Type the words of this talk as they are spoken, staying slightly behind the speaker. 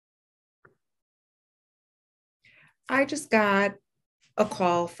I just got a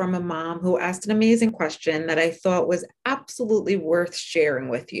call from a mom who asked an amazing question that I thought was absolutely worth sharing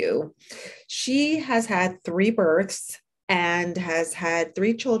with you. She has had three births and has had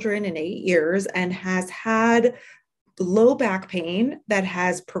three children in 8 years and has had low back pain that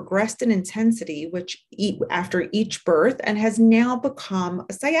has progressed in intensity, after each birth, and has now become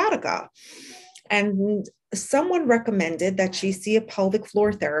a sciatica. And someone recommended that she see a pelvic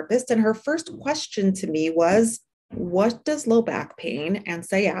floor therapist. And her first question to me was, what does low back pain and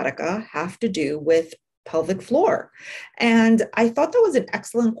sciatica have to do with pelvic floor? And I thought that was an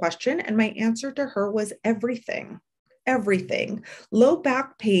excellent question. And my answer to her was everything. Everything. Low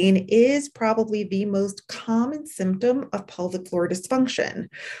back pain is probably the most common symptom of pelvic floor dysfunction.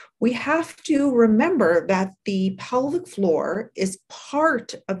 We have to remember that the pelvic floor is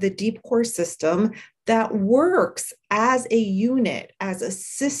part of the deep core system that works as a unit, as a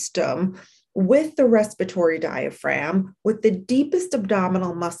system with the respiratory diaphragm, with the deepest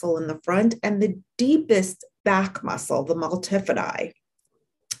abdominal muscle in the front and the deepest back muscle, the multifidi.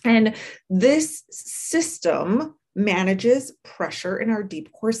 And this system manages pressure in our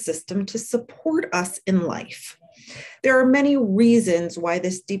deep core system to support us in life. There are many reasons why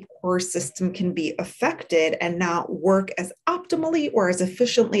this deep core system can be affected and not work as optimally or as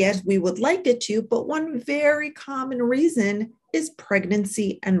efficiently as we would like it to, but one very common reason is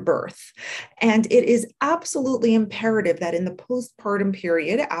pregnancy and birth. And it is absolutely imperative that in the postpartum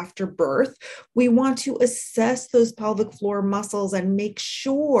period after birth, we want to assess those pelvic floor muscles and make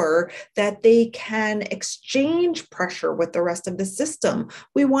sure that they can exchange pressure with the rest of the system.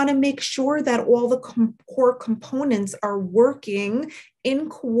 We want to make sure that all the core components are working in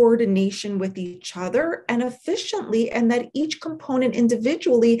coordination with each other and efficiently, and that each component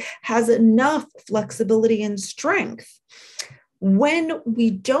individually has enough flexibility and strength. When we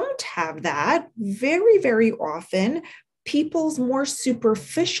don't have that, very, very often, people's more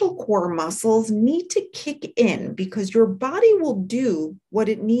superficial core muscles need to kick in because your body will do what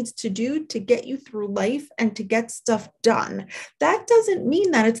it needs to do to get you through life and to get stuff done. That doesn't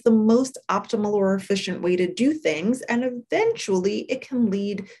mean that it's the most optimal or efficient way to do things, and eventually it can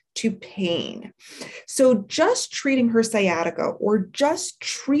lead to pain. So just treating her sciatica or just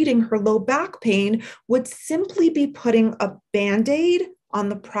treating her low back pain would simply be putting a Band-Aid on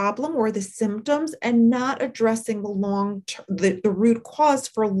the problem or the symptoms and not addressing the root cause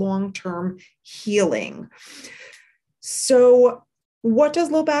for long-term healing. So what does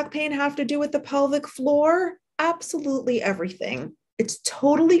low back pain have to do with the pelvic floor? Absolutely everything. It's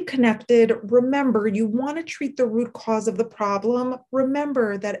totally connected. Remember, you want to treat the root cause of the problem.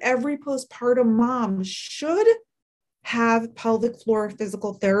 Remember that every postpartum mom should have pelvic floor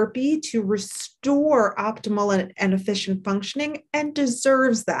physical therapy to restore optimal and efficient functioning and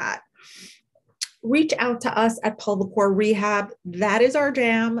deserves that. Reach out to us at Pelvicore Rehab. That is our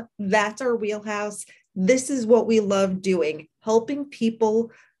jam. That's our wheelhouse. This is what we love doing, helping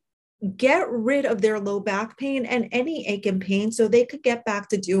people get rid of their low back pain and any ache and pain so they could get back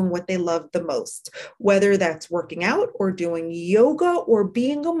to doing what they love the most, whether that's working out or doing yoga or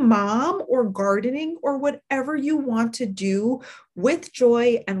being a mom or gardening or whatever you want to do with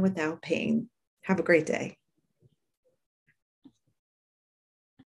joy and without pain. Have a great day.